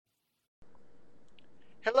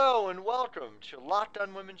Hello and welcome to Locked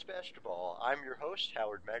on Women's Basketball. I'm your host,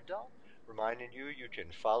 Howard Megdal, reminding you can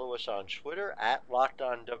follow us on Twitter at Locked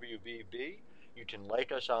on WBB. You can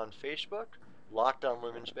like us on Facebook, Locked on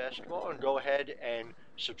Women's Basketball, and go ahead and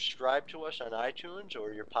subscribe to us on iTunes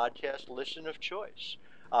or your podcast listen of choice.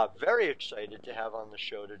 Very excited to have on the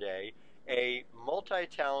show today a multi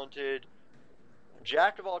talented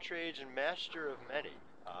jack of all trades and master of many.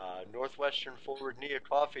 Northwestern forward Nia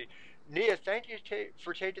Coffey. Nia, thank you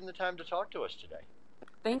for taking the time to talk to us today.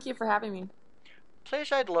 Thank you for having me.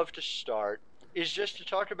 Place I'd love to start is just to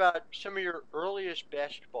talk about some of your earliest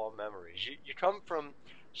basketball memories. You come from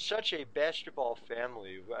such a basketball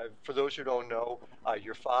family. For those who don't know,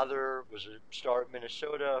 your father was a star at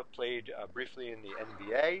Minnesota, played briefly in the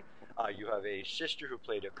NBA. You have a sister who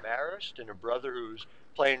played at Marist and a brother who's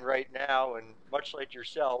playing right now, and much like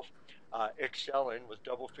yourself, excelling with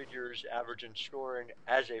double figures average in scoring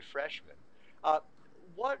as a freshman. Uh,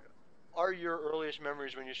 what are your earliest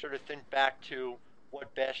memories when you sort of think back to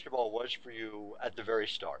what basketball was for you at the very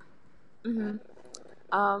start? hmm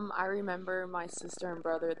I remember my sister and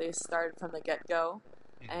brother, they started from the get go,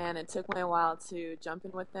 Hmm. and it took me a while to jump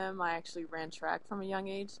in with them. I actually ran track from a young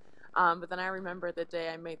age. But then I remember the day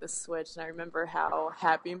I made the switch, and I remember how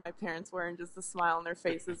happy my parents were and just the smile on their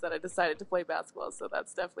faces that I decided to play basketball. So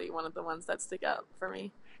that's definitely one of the ones that stick out for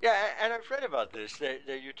me. Yeah, and I've read about this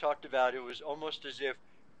that you talked about. It was almost as if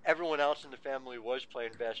everyone else in the family was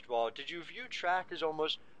playing basketball. Did you view track as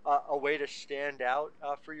almost a way to stand out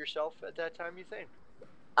for yourself at that time? You think?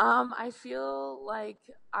 I feel like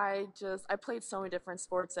I played so many different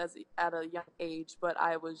sports as at a young age, but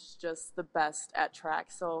I was just the best at track.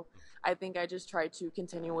 So I think I just tried to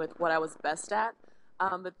continue with what I was best at.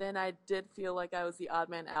 But then I did feel like I was the odd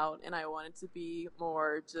man out, and I wanted to be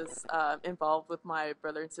more just involved with my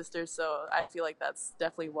brother and sister. So I feel like that's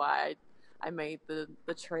definitely why I made the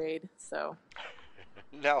trade. So.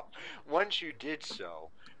 Now, once you did so,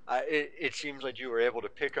 it seems like you were able to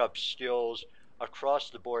pick up skills across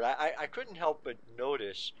the board. I couldn't help but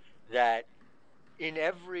notice that in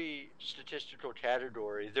every statistical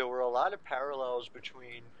category, there were a lot of parallels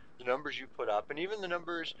between the numbers you put up and even the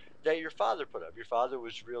numbers that your father put up. Your father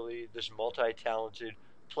was really this multi talented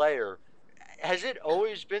player. Has it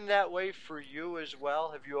always been that way for you as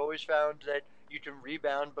well? Have you always found that you can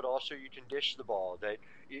rebound, but also you can dish the ball, that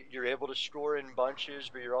you're able to score in bunches,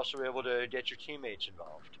 but you're also able to get your teammates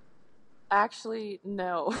involved? Actually,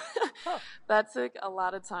 no. Huh. That took a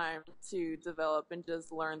lot of time to develop and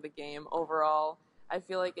just learn the game overall. I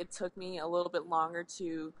feel like it took me a little bit longer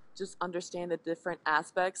to just understand the different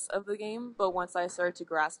aspects of the game, but once I started to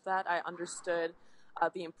grasp that, I understood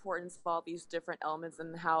the importance of all these different elements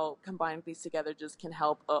and how combining these together just can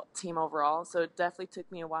help a team overall. So it definitely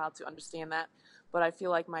took me a while to understand that, but I feel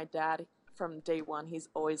like my dad from day one, he's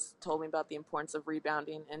always told me about the importance of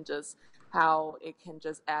rebounding and just how it can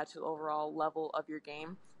just add to the overall level of your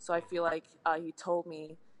game. So I feel like he told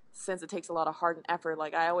me since it takes a lot of heart and effort,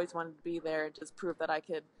 like I always wanted to be there and just prove that I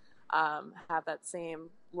could have that same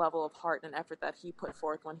level of heart and effort that he put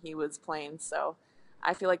forth when he was playing. So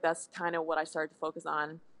I feel like that's kind of what I started to focus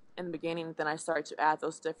on in the beginning. Then I started to add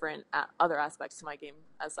those different other aspects to my game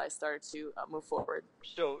as I started to move forward.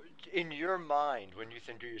 So, in your mind, when you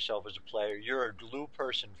think of yourself as a player, you're a glue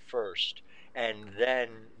person first, and then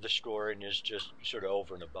the scoring is just sort of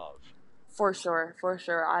over and above. For sure, for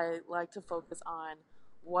sure. I like to focus on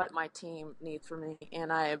what my team needs from me,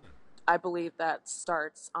 and I believe that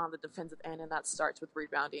starts on the defensive end, and that starts with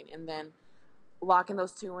rebounding, and then locking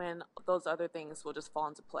those two in, those other things will just fall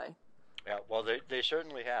into play. Yeah, well, they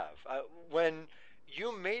certainly have. When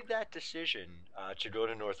you made that decision to go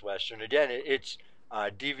to Northwestern, again, it's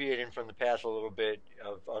deviating from the path a little bit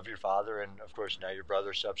of your father and, of course, now your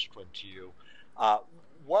brother subsequent to you. Uh,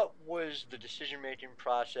 what was the decision making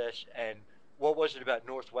process, and what was it about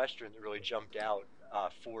Northwestern that really jumped out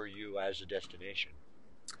for you as a destination?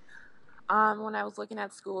 When I was looking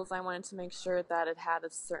at schools, I wanted to make sure that it had a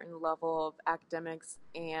certain level of academics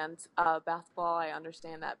and basketball. I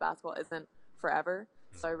understand that basketball isn't forever,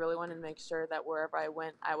 so I really wanted to make sure that wherever I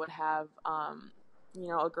went, I would have,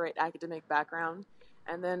 a great academic background.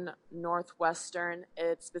 And then Northwestern,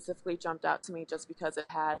 it specifically jumped out to me just because it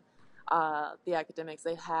had the academics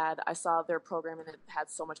they had. I saw their program and it had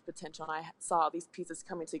so much potential, and I saw these pieces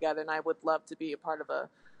coming together, and I would love to be a part of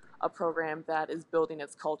a program that is building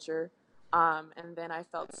its culture. And then I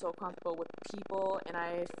felt so comfortable with people, and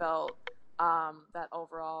I felt that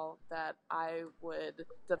overall that I would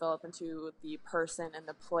develop into the person and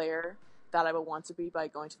the player that I would want to be by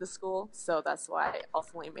going to the school. So that's why I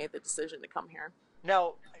ultimately made the decision to come here.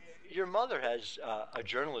 Now, your mother has a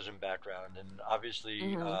journalism background, and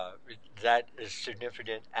obviously Hmm. that is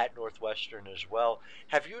significant at Northwestern as well.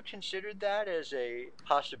 Have you considered that as a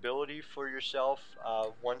possibility for yourself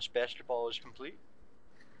once basketball is complete?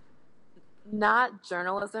 Not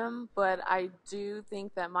journalism, but I do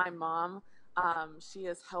think that my mom, she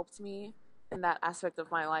has helped me in that aspect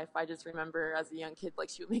of my life. I just remember as a young kid, like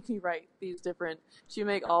she would make me write these different, she would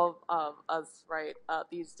make all of us write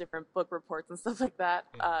these different book reports and stuff like that,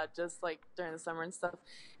 just like during the summer and stuff.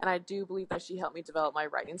 And I do believe that she helped me develop my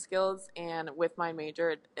writing skills. And with my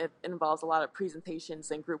major, it involves a lot of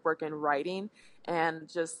presentations and group work and writing, and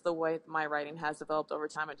just the way my writing has developed over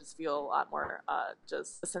time, I just feel a lot more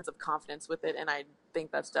just a sense of confidence with it, and I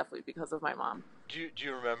think that's definitely because of my mom. Do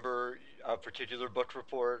you remember a particular book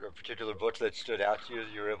report or a particular book that stood out to you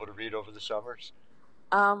that you were able to read over the summers?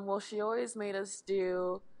 Well, she always made us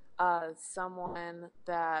do someone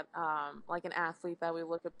that, like an athlete that we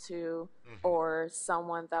look up to, Hmm. or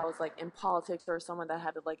someone that was like in politics, or someone that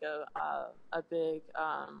had like a big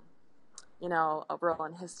a role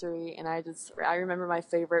in history. And I remember my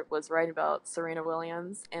favorite was writing about Serena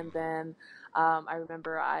Williams. And then I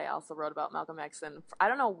remember I also wrote about Malcolm X. And I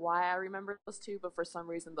don't know why I remember those two, but for some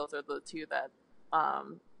reason, those are the two that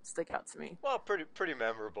stick out to me. Well, pretty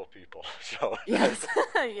memorable people. So, Yes.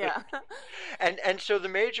 Yeah. and so the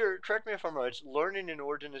major, correct me if I'm wrong, it's learning and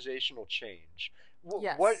organizational change. What,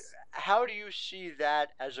 Yes. how do you see that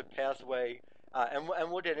as a pathway? And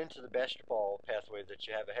we'll get into the basketball pathway that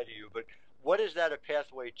you have ahead of you. But what is that a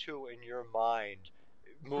pathway to in your mind,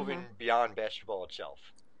 moving Hmm. beyond basketball itself?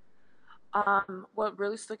 What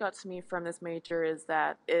really stuck out to me from this major is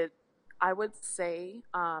that I would say,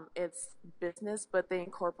 it's business, but they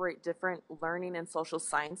incorporate different learning and social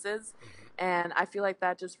sciences. Hmm. And I feel like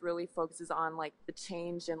that just really focuses on like the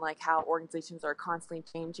change and like how organizations are constantly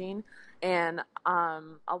changing. And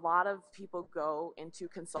a lot of people go into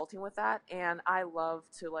consulting with that. And I love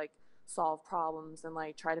to like solve problems and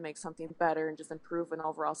like try to make something better and just improve an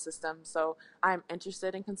overall system. So I'm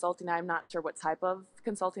interested in consulting. I'm not sure what type of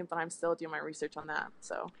consulting, but I'm still doing my research on that.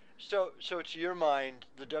 So, So to your mind,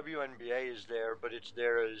 the WNBA is there, but it's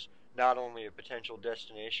there as not only a potential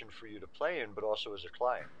destination for you to play in, but also as a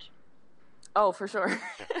client. oh, for sure.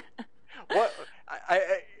 What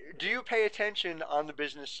do you pay attention on the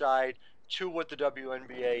business side to what the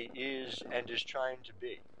WNBA is and is trying to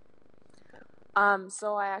be?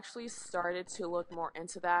 So I actually started to look more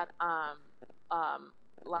into that um,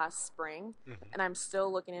 last spring, and Hmm. I'm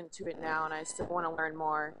still looking into it now, and I still want to learn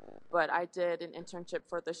more. But I did an internship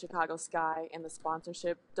for the Chicago Sky in the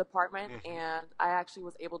sponsorship department, Hmm. and I actually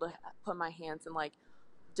was able to put my hands in like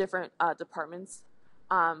different departments.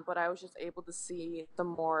 But I was just able to see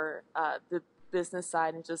the business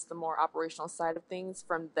side and just the more operational side of things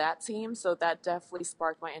from that team. So that definitely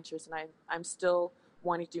sparked my interest, and I'm still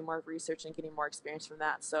wanting to do more research and getting more experience from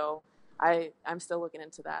that. So I'm still looking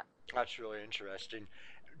into that. That's really interesting.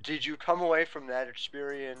 Did you come away from that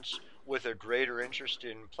experience with a greater interest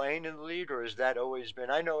in playing in the league, or has that always been?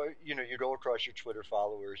 I know you go across your Twitter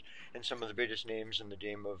followers, and some of the biggest names in the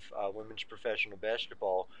game of women's professional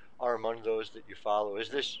basketball are among those that you follow. Has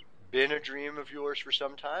this been a dream of yours for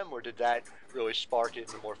some time, or did that really spark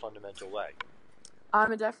it in a more fundamental way?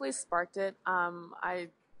 It definitely sparked it. I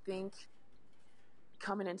think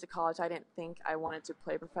coming into college, I didn't think I wanted to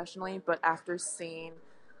play professionally, but after seeing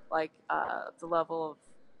like the level of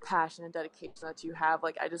passion and dedication that you have,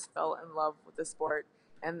 like I just fell in love with the sport.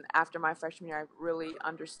 And after my freshman year, I really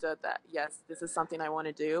understood that yes, this is something I want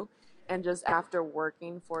to do. And just after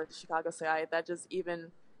working for the Chicago Sky, that just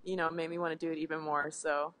even made me want to do it even more.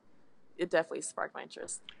 So it definitely sparked my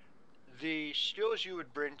interest. The skills you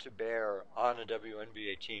would bring to bear on a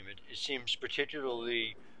WNBA team, it seems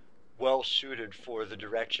particularly well suited for the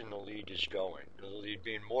direction the league is going. The league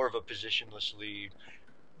being more of a positionless league.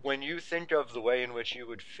 When you think of the way in which you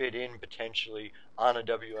would fit in potentially on a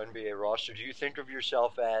WNBA roster, do you think of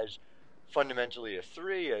yourself as fundamentally a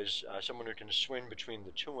three, as someone who can swing between the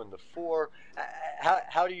two and the four?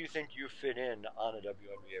 How do you think you fit in on a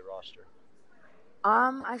WNBA roster?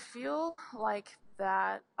 I feel like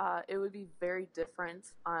that it would be very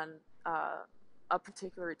different on uh, a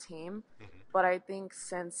particular team, Hmm. but I think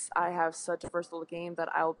since I have such a versatile game that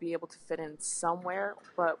I'll be able to fit in somewhere.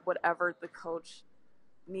 But whatever the coach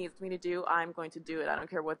needs me to do, I'm going to do it. I don't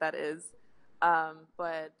care what that is.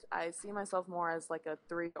 But I see myself more as like a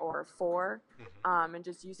three or a four, Hmm. and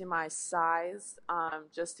just using my size,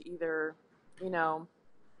 just to you know,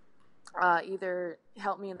 either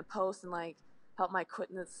help me in the post and like help my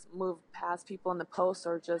quickness move past people in the post,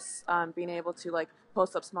 or just being able to like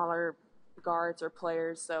post up smaller guards or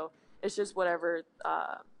players. So it's just whatever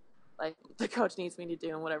like the coach needs me to do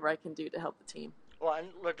and whatever I can do to help the team. Well, and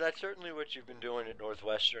look, that's certainly what you've been doing at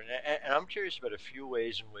Northwestern, and I'm curious about a few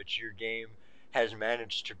ways in which your game has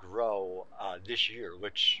managed to grow this year,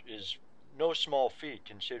 which is no small feat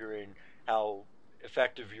considering how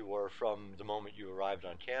effective you were from the moment you arrived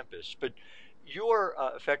on campus. But your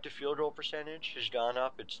effective field goal percentage has gone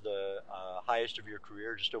up. It's the highest of your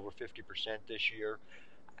career, just over 50% this year.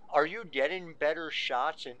 Are you getting better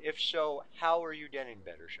shots? And if so, how are you getting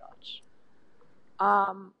better shots?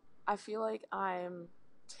 Um, I feel like I'm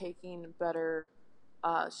taking better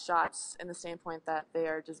shots in the standpoint that they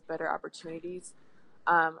are just better opportunities.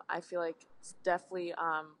 I feel like definitely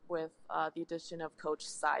with the addition of Coach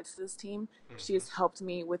Sides to this team, she Hmm. has helped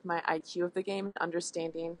me with my IQ of the game,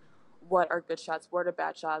 understanding what are good shots, what are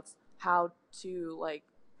bad shots, how to like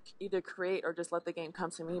either create or just let the game come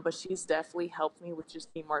to me. But she's definitely helped me with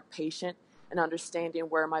just being more patient and understanding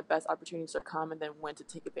where my best opportunities are come and then when to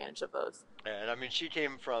take advantage of those. And I mean, she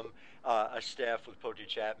came from a staff with Poti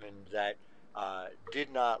Chapman that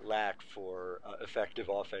did not lack for effective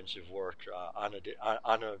offensive work on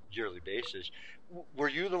a yearly basis. Were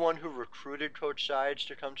you the one who recruited Coach Sides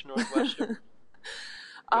to come to Northwestern with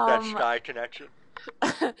that um, Sky connection?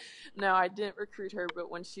 no, I didn't recruit her,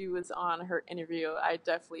 but when she was on her interview, I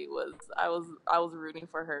definitely was. I was rooting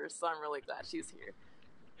for her, so I'm really glad she's here.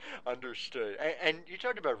 Understood. And you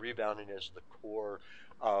talked about rebounding as the core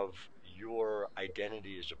of your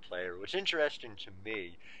identity as a player. What's interesting to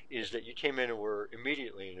me is that you came in and were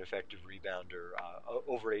immediately an effective rebounder,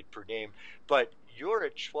 over 8 per game, but you're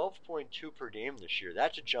at 12.2 per game this year.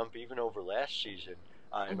 That's a jump even over last season,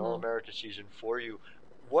 an All Hmm. America season for you.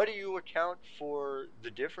 What do you account for the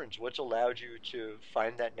difference? What's allowed you to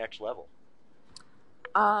find that next level?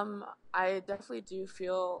 Um, I definitely do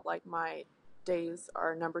feel like my days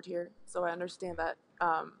are numbered here, so I understand that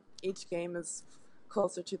each game is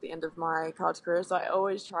closer to the end of my college career. So I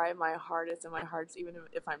always try my hardest and my hardest, even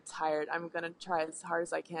if I'm tired. I'm gonna try as hard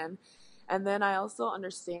as I can, and then I also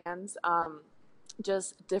understand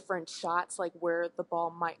just different shots, like where the ball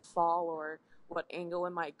might fall or what angle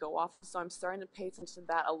it might go off. So I'm starting to pay attention to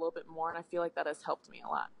that a little bit more, and I feel like that has helped me a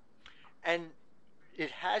lot. And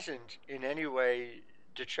it hasn't in any way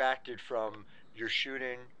detracted from your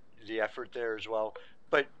shooting, the effort there as well,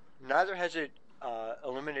 but neither has it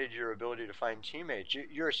eliminated your ability to find teammates.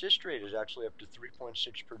 Your assist rate is actually up to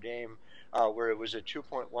 3.6 per game, where it was at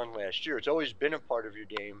 2.1 last year. It's always been a part of your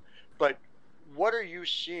game, but what are you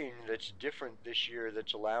seeing that's different this year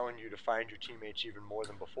that's allowing you to find your teammates even more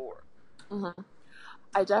than before? Hmm.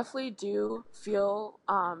 I definitely do feel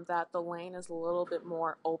that the lane is a little bit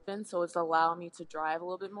more open, so it's allowing me to drive a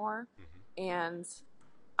little bit more. Hmm. And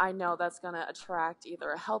I know that's going to attract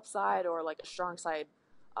either a help side or like a strong side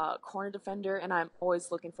corner defender. And I'm always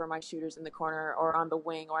looking for my shooters in the corner or on the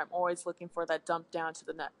wing, or I'm always looking for that dump down to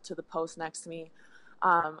the net, to the post next to me.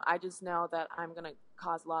 I just know that I'm going to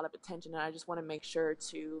cause a lot of attention, and I just want to make sure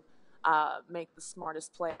to make the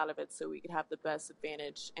smartest play out of it so we could have the best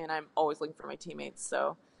advantage. And I'm always looking for my teammates.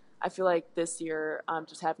 So I feel like this year,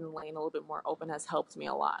 just having the lane a little bit more open has helped me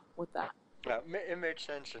a lot with that. It makes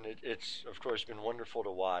sense, and it's of course been wonderful to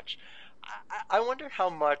watch. I wonder how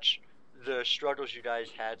much the struggles you guys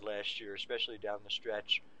had last year, especially down the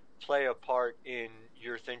stretch, play a part in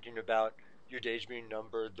your thinking about your days being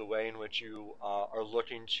numbered, the way in which you are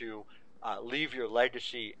looking to leave your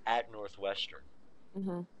legacy at Northwestern.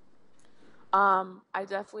 Hmm. I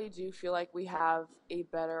definitely do feel like we have a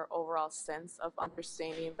better overall sense of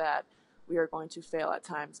understanding that we are going to fail at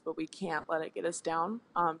times, but we can't let it get us down.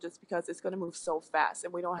 Just because it's going to move so fast,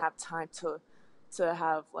 and we don't have time to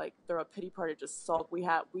have like throw a pity party just sulk. We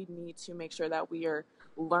need to make sure that we are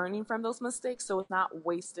learning from those mistakes, so it's not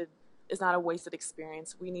wasted. It's not a wasted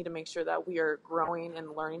experience. We need to make sure that we are growing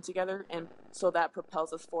and learning together, and so that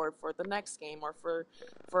propels us forward for the next game or for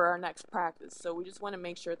our next practice. So we just want to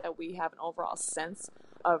make sure that we have an overall sense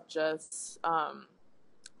of just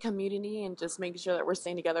community and just making sure that we're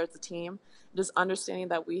staying together as a team. Just understanding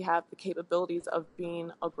that we have the capabilities of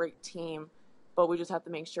being a great team, but we just have to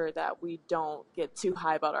make sure that we don't get too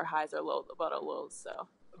high about our highs or low about our lows. So.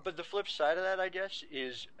 But the flip side of that, I guess,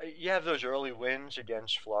 is you have those early wins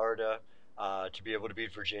against Florida, to be able to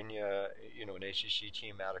beat Virginia, an ACC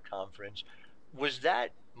team out of conference. Was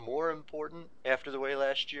that more important after the way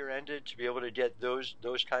last year ended to be able to get those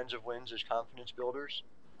kinds of wins as confidence builders?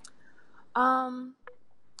 Um,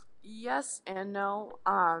 yes and no.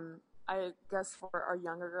 I guess for our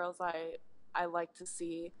younger girls, I like to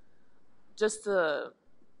see just to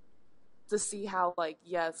see how like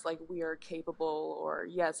yes, like we are capable or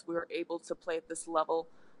yes, we are able to play at this level.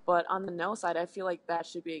 But on the no side, I feel like that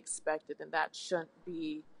should be expected and that shouldn't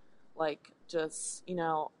be like just,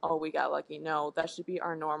 oh, we got lucky. No, that should be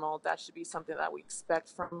our normal. That should be something that we expect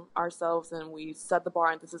from ourselves, and we set the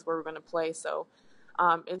bar, and this is where we're going to play. So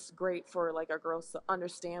it's great for like our girls to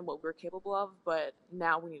understand what we're capable of, but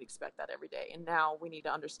now we need to expect that every day, and now we need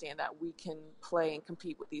to understand that we can play and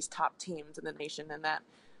compete with these top teams in the nation, and that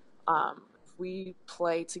if we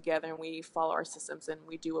play together and we follow our systems and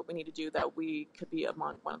we do what we need to do, that we could be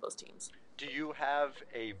among one of those teams. Do you have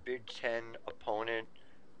a Big Ten opponent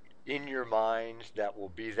in your mind that will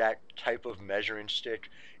be that type of measuring stick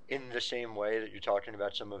in the same way that you're talking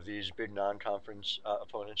about some of these big non-conference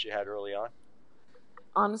opponents you had early on?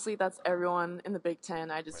 Honestly, that's everyone in the Big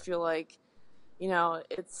Ten. I just Right. feel like,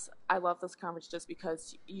 it's I love this conference just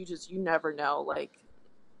because you never know. Like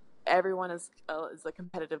everyone is a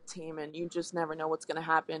competitive team, and you just never know what's going to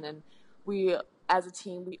happen. And we, as a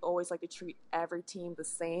team, we always like to treat every team the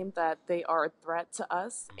same. That they are a threat to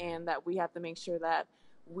us, Mhm. and that we have to make sure that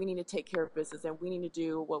we need to take care of business, and we need to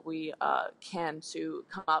do what we can to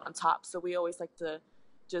come out on top. So we always like to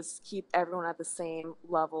just keep everyone at the same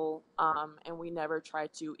level, and we never try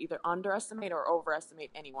to either underestimate or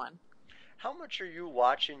overestimate anyone. How much are you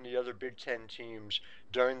watching the other Big Ten teams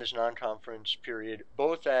during this non-conference period,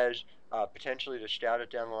 both as potentially to scout it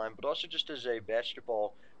down the line, but also just as a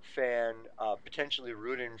basketball fan, potentially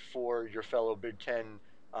rooting for your fellow Big Ten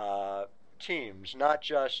uh, teams, not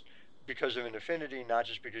just because of an affinity, not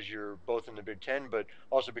just because you're both in the Big Ten, but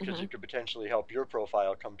also because Hmm. it could potentially help your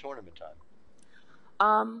profile come tournament time.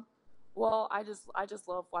 Um, well, I just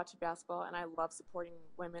love watching basketball, and I love supporting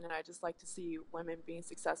women, and I just like to see women being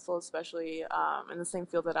successful, especially in the same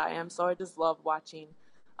field that I am. So I just love watching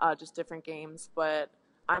just different games. But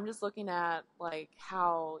I'm just looking at like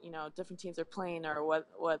how different teams are playing, or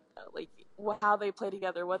what like how they play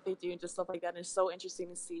together, what they do, and just stuff like that. And it's so interesting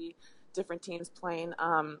to see different teams playing.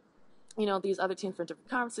 These other teams from different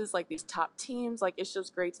conferences, like these top teams, like it's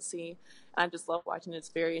just great to see. And I just love watching it. It's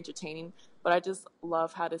very entertaining. But I just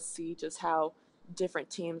love how to see just how different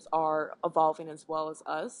teams are evolving as well as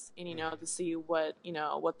us, and Mhm. to see what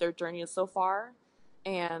their journey is so far,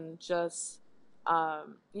 and just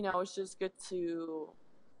it's just good to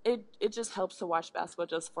it just helps to watch basketball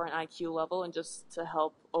just for an IQ level, and just to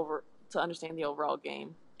understand the overall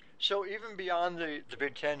game. So even beyond the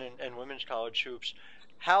Big Ten and women's college hoops,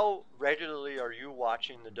 how regularly are you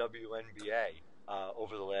watching the WNBA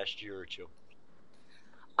over the last year or two?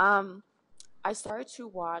 Um, I started to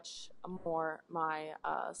watch more my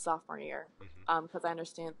sophomore year, Hmm. because I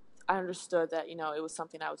understood that it was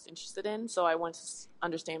something I was interested in, so I wanted to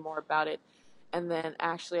understand more about it. And then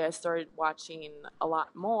actually, I started watching a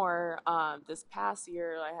lot more this past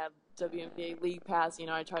year. I had WNBA League Pass.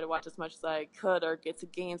 I tried to watch as much as I could, or get to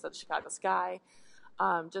games at the Chicago Sky,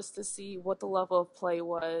 just to see what the level of play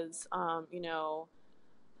was.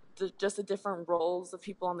 Just the different roles of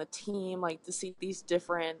people on the team, like to see these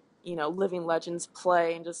different, living legends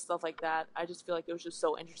play and just stuff like that. I just feel like it was just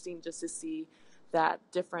so interesting just to see that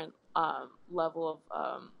different level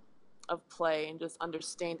of play, and just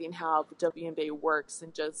understanding how the WNBA works,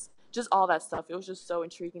 and just all that stuff. It was just so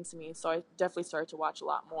intriguing to me. So I definitely started to watch a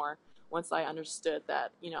lot more once I understood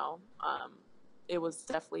that, it was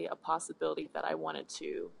definitely a possibility that I wanted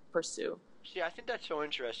to pursue. See, I think that's so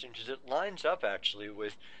interesting because it lines up actually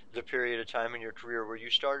with the period of time in your career where you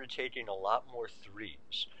started taking a lot more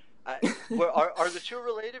threes. I, are the two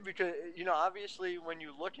related? Because obviously, when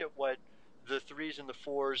you look at what the threes and the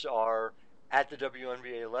fours are at the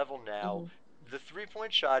WNBA level now, Hmm. the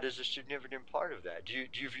 3-point shot is a significant part of that. Do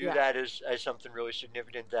you view Yeah. that as something really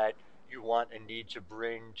significant that you want and need to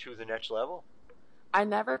bring to the next level? I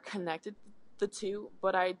never connected the two,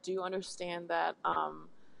 but I do understand that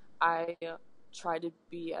I try to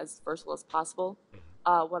be as versatile as possible.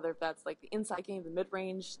 Hmm. Whether that's like the inside game, the mid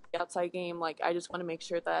range, the outside game, like I just want to make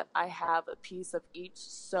sure that I have a piece of each,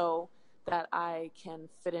 so that I can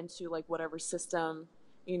fit into like whatever system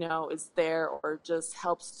is there, or just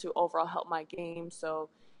helps to overall help my game. So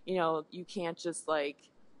you can't just like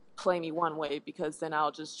play me one way, because then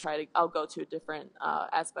I'll go to a different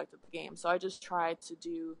aspect of the game. So I just try to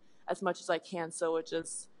do as much as I can. So it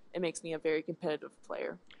makes me a very competitive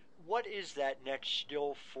player. What is that next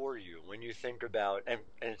skill for you when you think about, and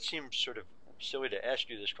it seems sort of silly to ask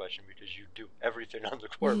you this question because you do everything on the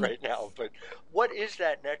court right now, but what is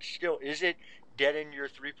that next skill? Is it getting your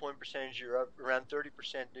 3-point percentage? You're up around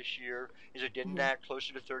 30% this year. Is it getting Mhm. that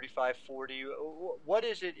closer to 35, 40? What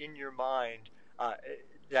is it in your mind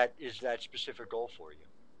that is that specific goal for you?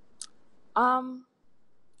 Um,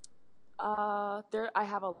 there I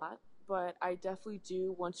have a lot, but I definitely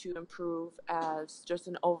do want to improve as just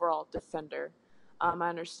an overall defender. I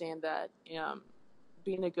understand that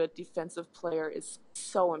being a good defensive player is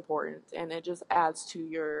so important, and it just adds to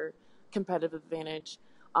your competitive advantage.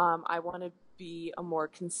 I want to be a more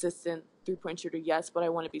consistent 3 point shooter, yes, but I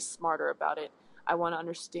want to be smarter about it. I want to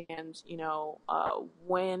understand,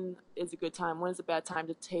 when is a good time, when is a bad time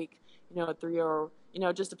to take, a three, or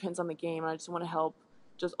it just depends on the game. And I just want to help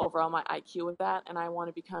just overall my IQ with that, and I want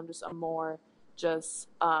to become just a more just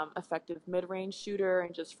effective mid-range shooter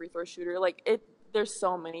and just free throw shooter. Like it, there's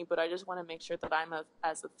so many, but I just want to make sure that I'm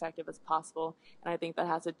as effective as possible, and I think that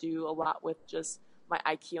has to do a lot with just my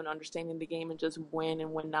IQ and understanding the game and just when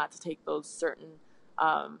and when not to take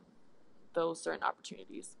um, those certain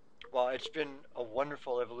opportunities. Well, it's been a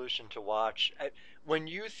wonderful evolution to watch. When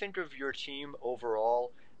you think of your team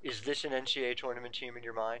overall, is this an NCAA tournament team in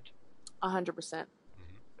your mind? 100%. Mhm.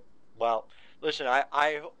 Well, listen,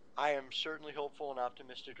 I am certainly hopeful and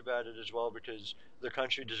optimistic about it as well because the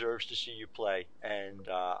country deserves to see you play, and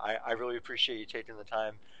I really appreciate you taking the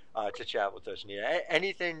time to chat with us, Nia.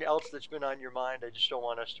 Anything else that's been on your mind? I just don't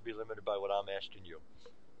want us to be limited by what I'm asking you.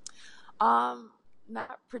 Um,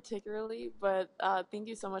 Not particularly, but thank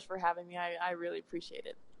you so much for having me. I really appreciate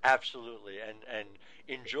it. Absolutely, and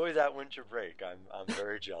enjoy that winter break. I'm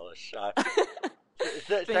very jealous.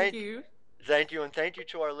 Thank you. Thank you, and thank you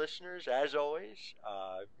to our listeners. As always,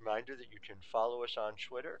 reminder that you can follow us on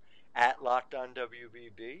Twitter at Locked On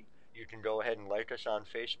WBB. You can go ahead and like us on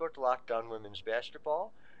Facebook, Locked On Women's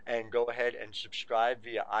Basketball, and go ahead and subscribe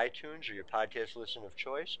via iTunes or your podcast listen of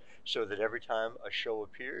choice so that every time a show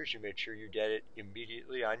appears, you make sure you get it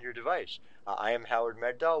immediately on your device. I am Howard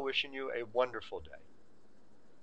Megdal, wishing you a wonderful day.